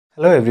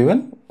Hello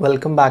everyone,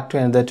 welcome back to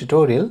another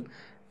tutorial.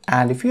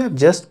 And if you have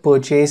just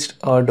purchased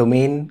a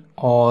domain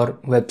or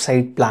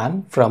website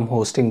plan from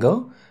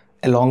Hostinger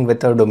along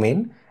with a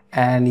domain,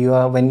 and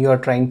when you are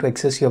trying to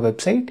access your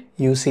website,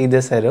 you see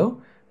this error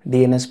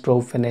DNS Pro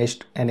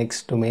finished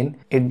NX domain.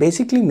 It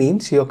basically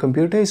means your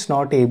computer is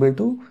not able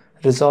to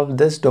resolve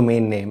this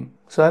domain name.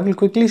 So I will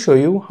quickly show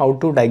you how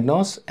to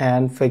diagnose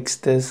and fix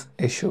this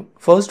issue.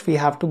 First, we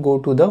have to go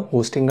to the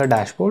Hostinger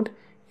dashboard.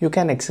 You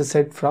can access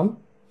it from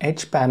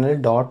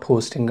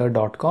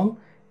hpanel.hostinger.com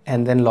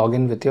and then log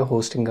in with your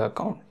Hostinger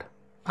account.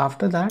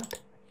 After that,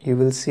 you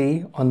will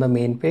see on the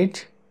main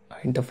page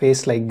an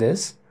interface like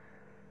this.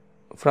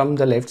 From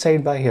the left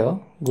side bar here,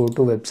 go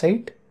to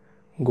website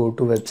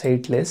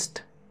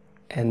list,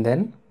 and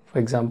then for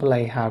example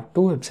I have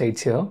two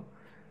websites here.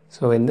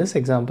 So in this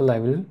example I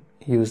will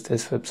use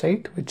this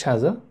website which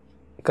has a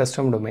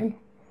custom domain.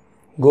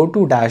 Go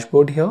to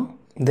dashboard here,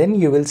 then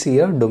you will see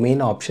a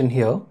domain option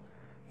here.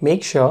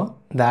 Make sure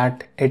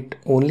that it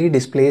only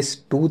displays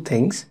two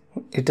things.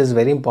 It is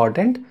very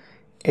important.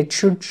 It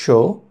should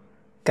show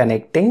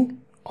connecting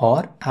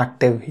or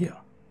active here.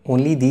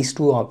 Only these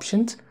two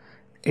options.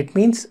 It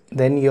means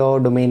then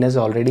your domain is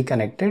already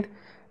connected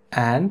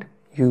and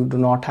you do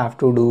not have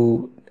to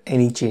do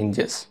any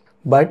changes.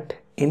 But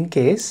in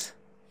case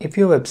if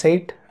your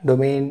website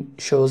domain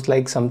shows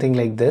like something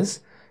like this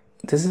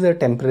is a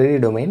temporary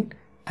domain,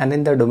 and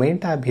in the domain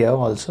tab here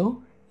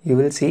also you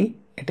will see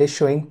it is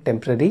showing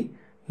temporary,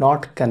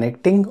 not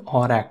connecting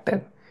or active.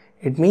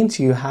 It means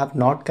you have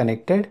not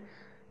connected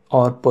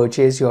or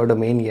purchased your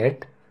domain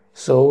yet.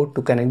 So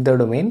to connect the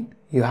domain,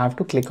 you have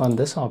to click on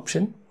this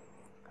option,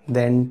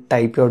 then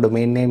type your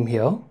domain name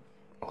here.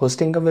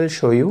 Hostinger will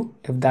show you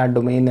if that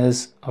domain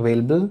is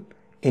available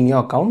in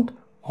your account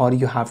or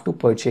you have to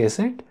purchase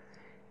it.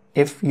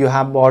 If you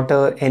have bought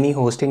any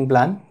hosting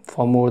plan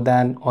for more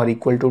than or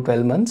equal to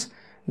 12 months,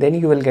 then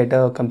you will get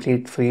a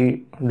complete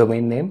free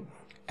domain name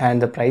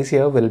and the price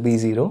here will be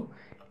 0.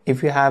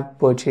 If you have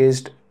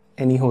purchased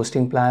any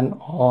hosting plan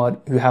or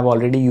you have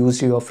already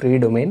used your free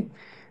domain,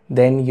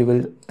 then you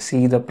will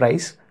see the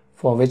price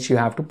for which you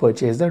have to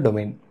purchase the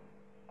domain.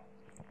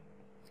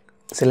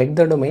 Select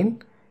the domain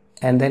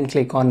and then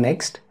click on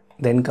next,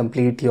 then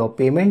complete your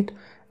payment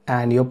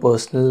and your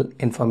personal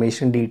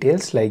information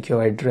details like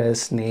your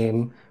address,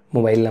 name,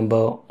 mobile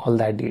number, all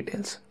that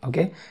details.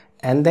 Okay,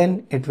 and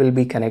then it will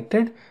be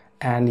connected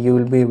and you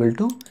will be able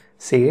to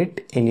see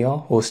it in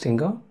your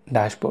Hostinger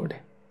dashboard.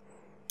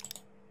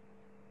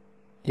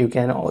 You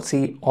can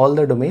see all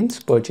the domains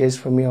purchased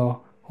from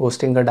your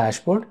Hostinger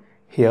dashboard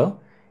here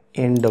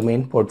in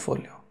domain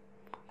portfolio.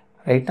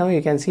 Right now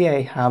you can see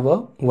I have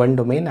one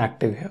domain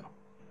active here.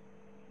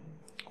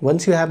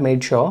 Once you have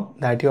made sure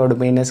that your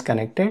domain is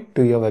connected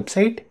to your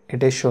website,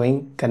 it is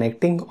showing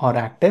connecting or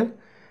active,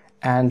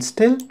 and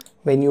still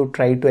when you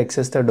try to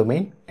access the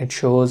domain, it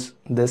shows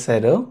this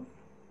error.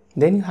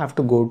 Then you have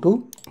to go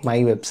to my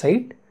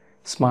website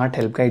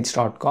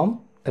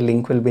smarthelpguides.com. The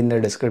link will be in the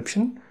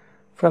description.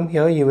 From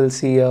here you will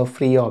see a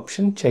free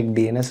option, check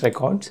DNS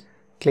records.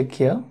 Click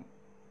here.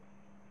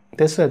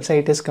 This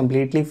website is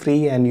completely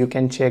free and you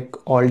can check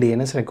all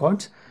DNS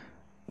records.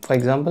 For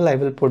example, I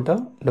will put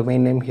a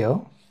domain name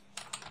here.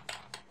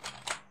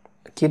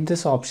 Keep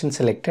this option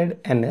selected,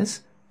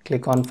 NS,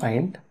 click on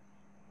find.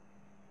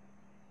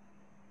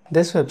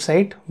 This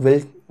website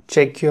will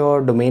check your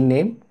domain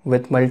name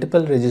with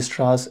multiple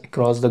registrars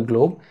across the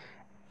globe.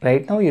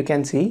 Right now you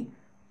can see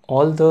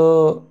all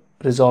the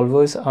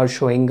resolvers are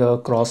showing a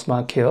cross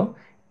mark here.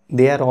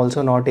 They are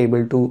also not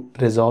able to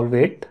resolve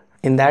it.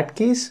 In that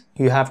case,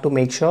 you have to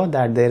make sure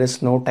that there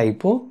is no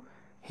typo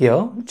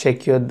here.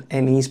 Check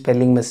any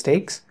spelling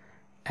mistakes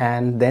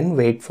and then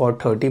wait for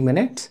 30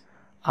 minutes.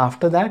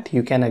 After that,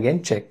 you can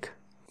again check.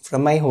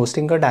 From my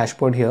Hostinger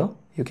dashboard here,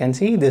 you can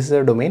see this is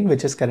a domain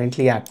which is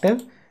currently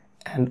active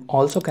and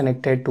also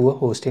connected to a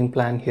hosting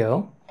plan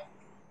here.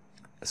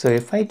 So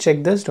if I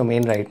check this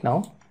domain right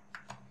now,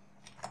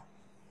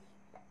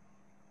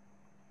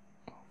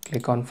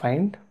 click on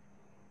find,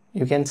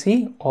 you can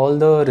see all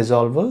the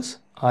resolvers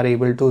are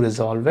able to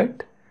resolve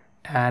it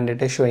and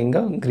it is showing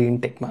a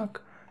green tick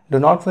mark. Do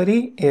not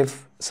worry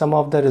if some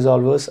of the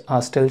resolvers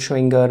are still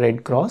showing a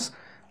red cross.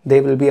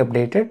 They will be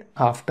updated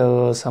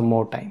after some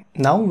more time.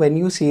 Now when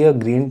you see a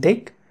green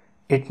tick,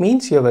 it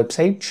means your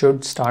website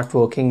should start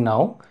working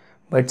now.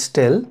 But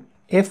still,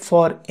 if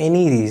for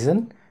any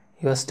reason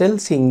you are still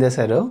seeing this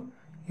error,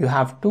 you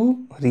have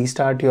to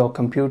restart your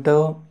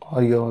computer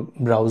or your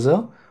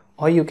browser,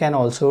 or you can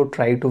also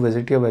try to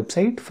visit your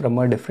website from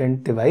a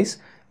different device.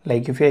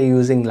 Like if you are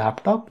using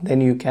laptop,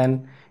 then you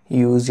can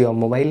use your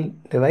mobile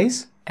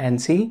device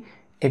and see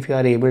if you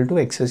are able to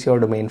access your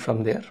domain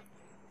from there.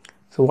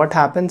 So what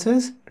happens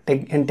is,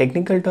 in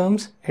technical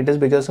terms, it is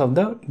because of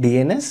the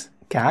DNS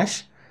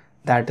cache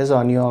that is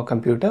on your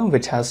computer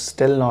which has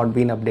still not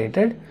been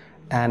updated,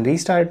 and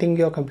restarting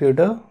your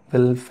computer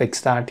will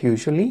fix that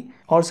usually,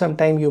 or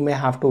sometime you may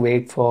have to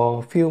wait for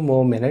a few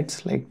more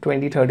minutes, like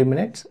 20-30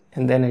 minutes,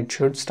 and then it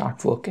should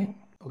start working.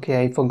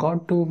 Okay, I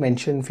forgot to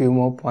mention few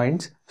more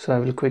points, so I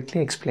will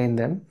quickly explain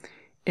them.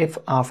 If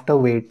after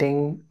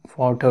waiting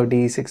for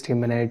 30-60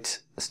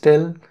 minutes,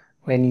 still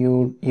when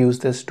you use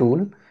this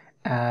tool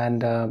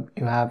and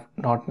you have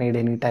not made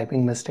any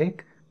typing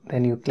mistake,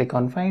 then you click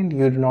on find,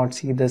 you do not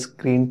see the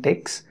green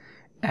ticks,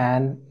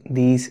 and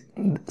these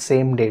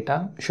same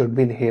data should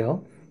be here,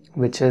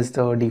 which is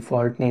the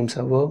default name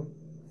server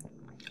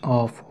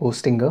of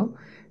Hostinger,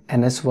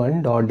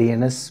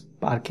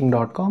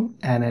 ns1.dnsparking.com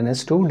and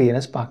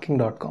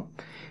ns2.dnsparking.com.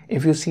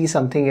 If you see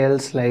something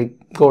else like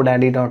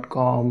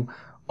godaddy.com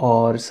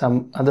or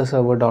some other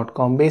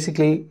server.com,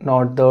 basically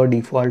not the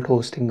default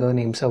Hostinger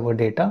name server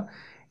data,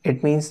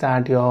 it means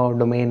that your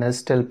domain is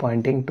still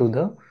pointing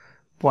to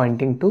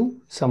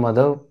some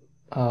other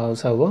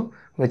server,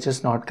 which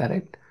is not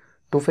correct.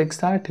 To fix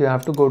that, you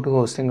have to go to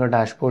Hostinger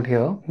dashboard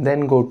here,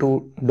 then go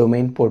to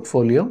domain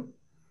portfolio.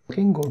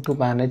 Okay, go to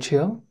manage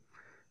here,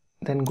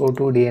 then go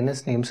to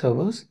DNS name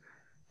servers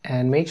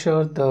and make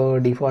sure the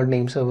default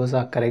name servers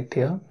are correct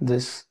here.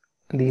 This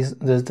is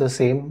the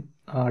same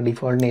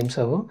default name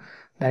server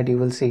that you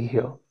will see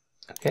here.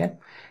 Okay,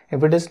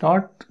 if it is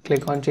not,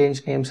 click on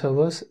change name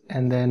servers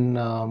and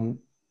then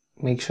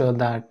make sure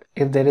that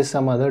if there is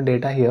some other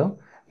data here,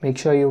 make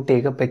sure you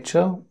take a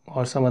picture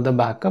or some other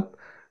backup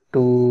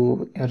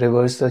to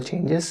reverse the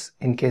changes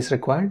in case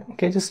required.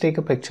 Okay, just take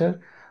a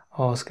picture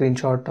or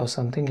screenshot or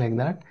something like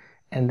that,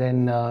 and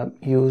then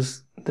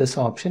use this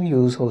option,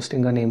 use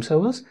Hostinger name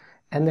servers,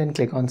 and then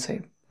click on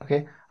save.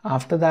 Okay,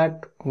 after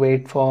that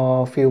wait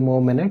for a few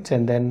more minutes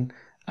and then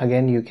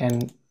again you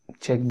can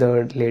check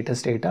the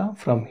latest data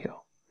from here.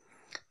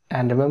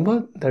 And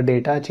remember, the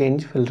data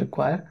change will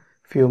require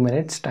few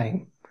minutes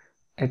time.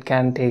 It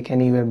can take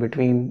anywhere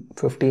between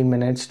 15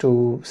 minutes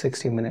to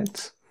 60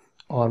 minutes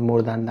or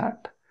more than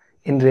that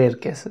in rare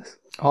cases.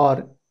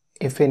 Or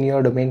if in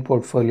your domain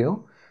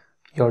portfolio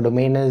your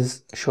domain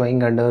is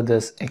showing under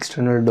this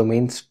external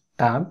domains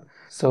tab,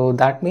 so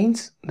that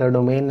means the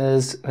domain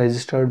is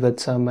registered with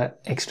some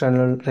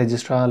external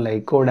registrar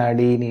like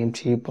GoDaddy,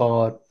 Namecheap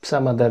or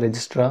some other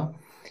registrar,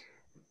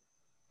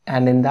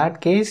 and in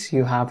that case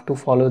you have to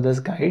follow this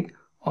guide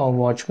or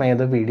watch my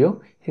other video.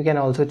 You can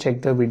also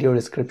check the video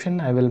description.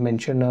 I will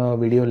mention a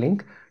video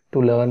link to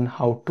learn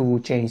how to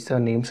change the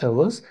name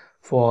servers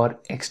for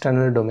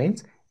external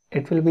domains.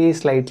 It will be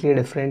slightly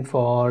different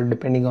for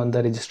depending on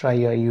the registrar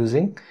you are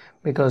using,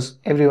 because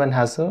everyone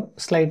has a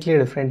slightly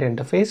different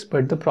interface,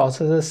 but the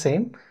process is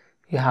same.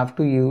 You have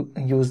to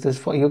use this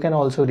for, you can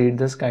also read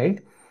this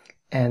guide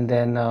and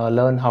then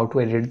learn how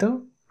to edit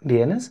the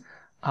DNS.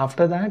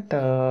 After that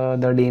the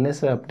DNS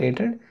is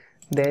updated,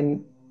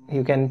 then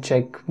you can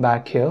check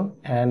back here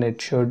and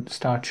it should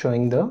start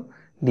showing the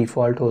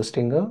default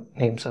Hostinger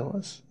name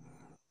servers.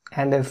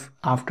 And if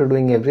after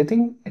doing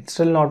everything it's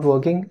still not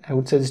working, I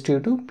would suggest you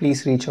to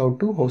please reach out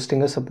to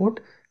Hostinger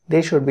support.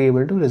 They should be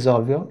able to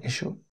resolve your issue.